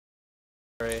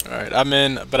Alright, I'm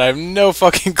in, but I have no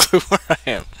fucking clue where I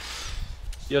am.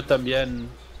 Yo también.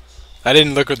 I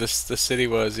didn't look where the city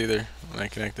was either when I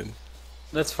connected.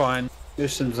 That's fine.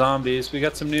 There's some zombies. We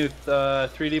got some new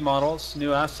 3D models,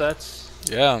 new assets.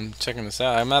 Yeah, I'm checking this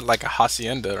out. I'm at like a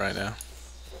hacienda right now.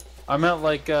 I'm at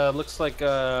like looks like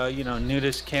you know,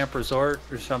 nudist camp resort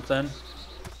or something.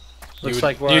 Looks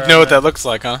like where you'd know what that looks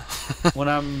like, huh? when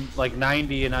I'm like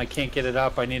 90 and I can't get it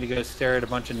up, I need to go stare at a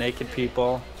bunch of naked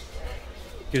people.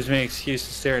 Gives me an excuse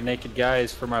to stare at naked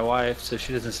guys for my wife, so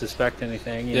she doesn't suspect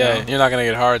anything. You know? You're not gonna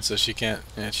get hard, so she can't.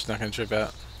 Yeah, she's not gonna trip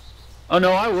out. Oh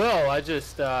no, I will. I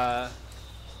just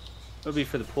it'll be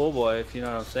for the pool boy, if you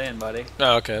know what I'm saying, buddy.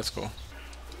 Oh, okay, that's cool.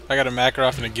 I got a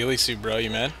Makarov and a ghillie suit, bro. You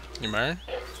mad? You married?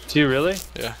 Do you really?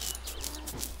 Yeah.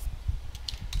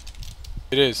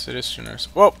 It is too nice.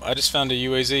 Whoa! I just found a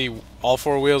UAZ, all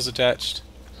 4 wheels attached.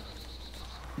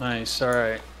 Nice. All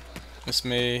right. This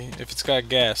may, if it's got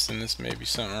gas, then this may be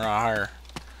something a lot higher.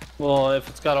 Well, if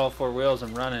it's got all 4 wheels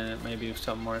and running, it may be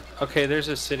something more. Okay, there's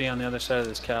a city on the other side of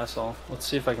this castle. Let's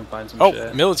see if I can find some shit.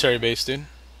 Oh, military base, dude.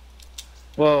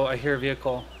 Whoa, I hear a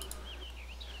vehicle.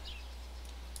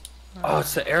 Oh,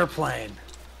 it's the airplane.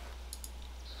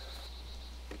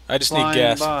 I just Flying need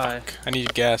gas. by. Fuck. I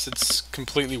need gas. It's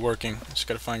completely working. I just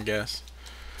gotta find gas.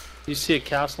 You see a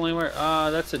castle anywhere? Ah,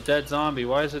 that's a dead zombie.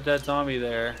 Why is a dead zombie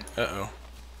there? Uh-oh.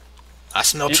 I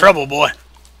smell trouble, boy!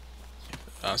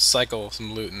 I'll cycle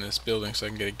some loot in this building so I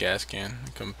can get a gas can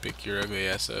and come pick your ugly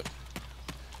ass up.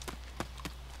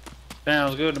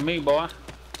 Sounds good to me, boy.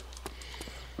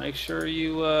 Make sure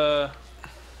you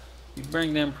you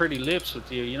bring them pretty lips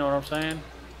with you. You know what I'm saying?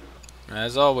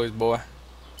 As always, boy.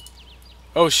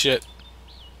 Oh shit!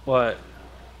 What?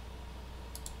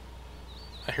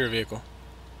 I hear a vehicle.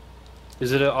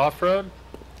 Is it an off-road?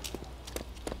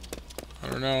 I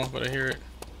don't know, but I hear it.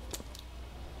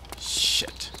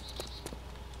 Shit.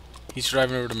 He's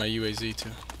driving over to my UAZ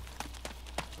too.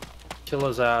 Kill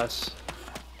his ass.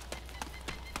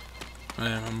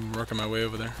 I'm working my way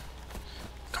over there.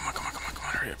 Come on,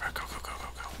 hurry up, go.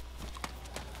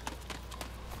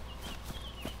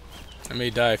 I may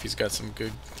die if he's got some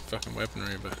good fucking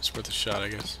weaponry, but it's worth a shot, I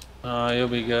guess. You'll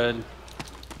be good.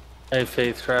 Hey,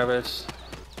 Faith Travis.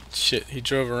 Shit, he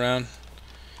drove around.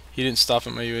 He didn't stop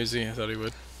at my UAZ. I thought he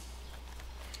would.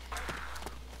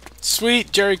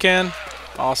 Sweet, jerry can.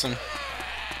 Awesome.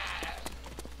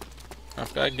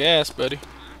 I've got gas, buddy.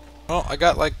 Well, I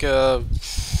got like a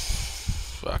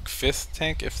 5th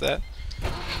tank, if that.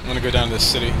 I'm gonna go down to the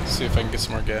city, see if I can get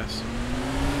some more gas.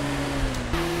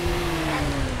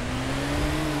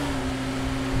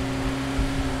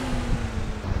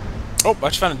 Oh, I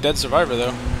just found a dead survivor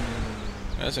though.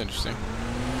 That's interesting.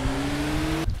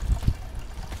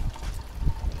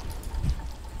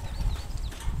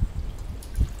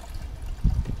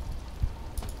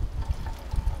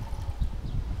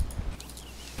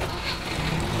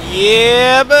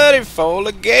 Yeah, buddy, full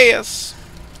of gas.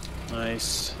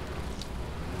 Nice.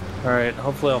 Alright,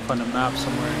 hopefully I'll find a map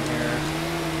somewhere in here.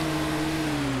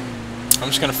 I'm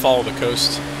just gonna follow the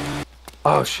coast.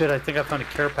 Oh shit, I think I found a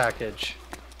care package.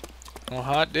 Oh,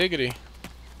 hot diggity.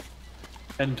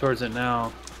 Heading towards it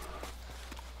now.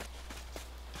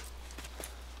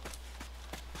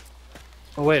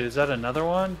 Oh wait, is that another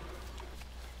one?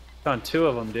 Found 2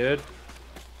 of them, dude.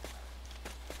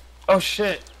 Oh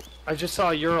shit! I just saw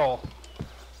a Ural.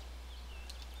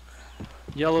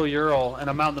 Yellow Ural, and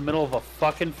I'm out in the middle of a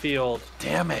fucking field.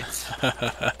 Damn it!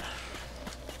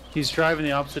 He's driving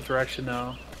the opposite direction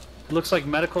though. It looks like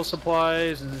medical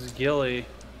supplies and this is ghillie.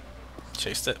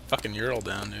 Chase that fucking Ural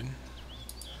down, dude.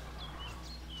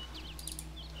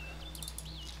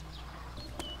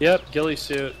 Yep, ghillie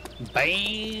suit.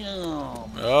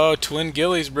 Bam! Oh, twin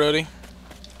ghillies, Brody.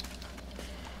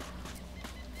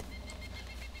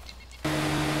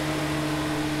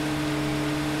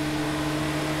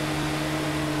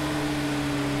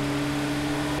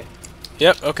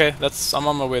 Yep, okay, I'm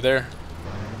on my way there.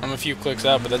 I'm a few clicks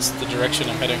out, but that's the direction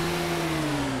I'm heading.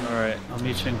 Alright, I'll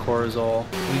meet you in Corazol.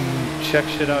 We can check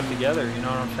shit out together, you know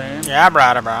what I'm saying? Yeah,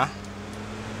 brah.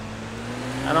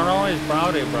 I don't always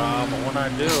browdy bra, but when I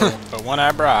do, But when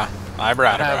I bra, I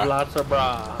brah. I have lots of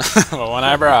bra. But when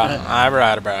I bra, I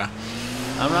brah.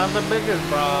 I'm not the biggest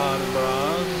bra of the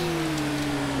bras,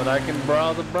 but I can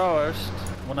bra the broest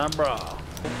when I bra.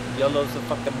 YOLO's the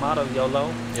fucking motto,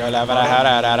 YOLO. YOLO, but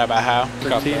how? For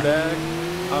teabag,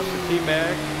 how's the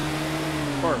teabag?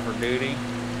 For duty.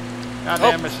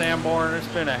 Goddamn it, Sanbourne, it's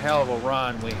been a hell of a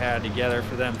run we had together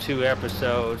for them 2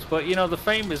 episodes. But, you know, the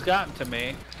fame has gotten to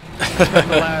me. I spent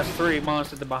the last 3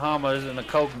 months at the Bahamas in a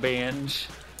coke binge.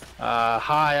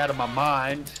 high out of my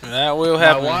mind. That will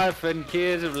happen. My wife and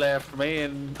kids have left me,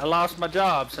 and I lost my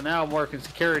job, so now I'm working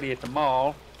security at the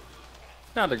mall.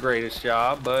 Not the greatest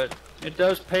job, but it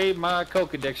does pay my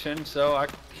coke addiction, so I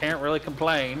can't really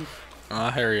complain.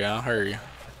 I hear you. I hear you.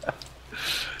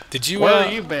 Did you? Where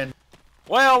have you been?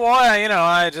 Well, boy, you know,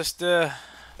 I just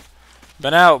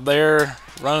been out there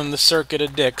running the circuit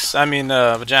of dicks. I mean,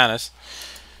 vaginas,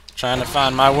 trying to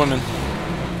find my woman.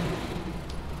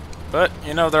 But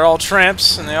you know, they're all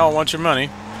tramps, and they all want your money.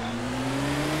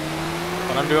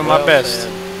 But I'm doing my best.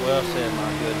 Well said,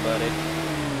 my good buddy.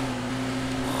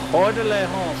 Orderly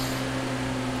horse.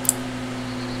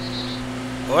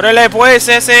 Orale pues,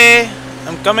 ese.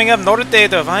 I'm coming up norte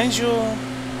to find you.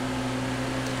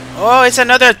 Oh, it's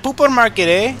another pooper market,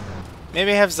 eh?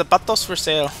 Maybe I have zapatos for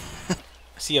sale. I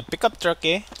see a pickup truck,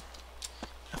 eh?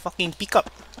 A fucking pickup.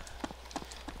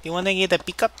 You wanna get a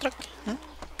pickup truck? Hmm?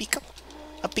 Pickup?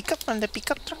 A pickup on the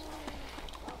pickup truck?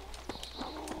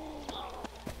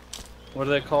 What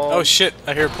are they called? Oh shit,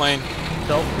 I hear a plane.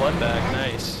 Self-flood bag,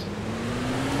 nice.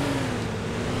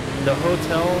 The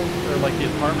hotel, or like the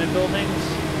apartment buildings,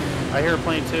 I hear a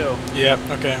plane too. Yep,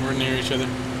 okay, we're near each other.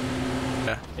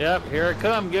 Yeah. Yep, here it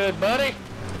come, good buddy.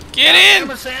 Get in!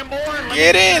 Sanbourne.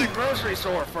 Get in! To the grocery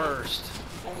store first.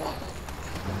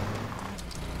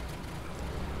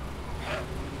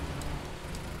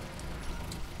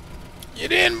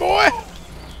 Get in, boy!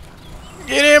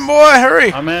 Get in, boy!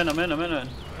 Hurry! I'm in. Alright,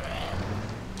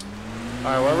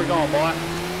 where are we going, boy?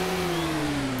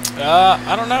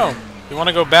 I don't know. You want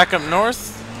to go back up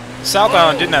north? South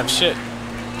Island didn't have shit.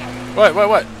 What?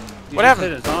 What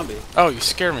happened? Hit a zombie. Oh, you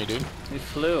scared me, dude. He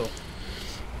flew.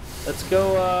 Let's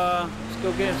go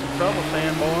get in some trouble,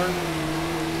 Sanbourne.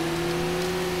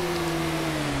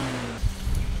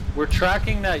 We're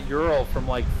tracking that ural from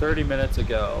like 30 minutes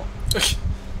ago.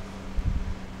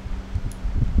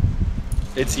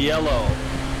 It's yellow.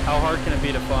 How hard can it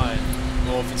be to find?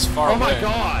 Well, if it's far away. Oh my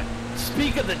god!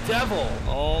 Speak of the devil!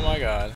 Oh my god.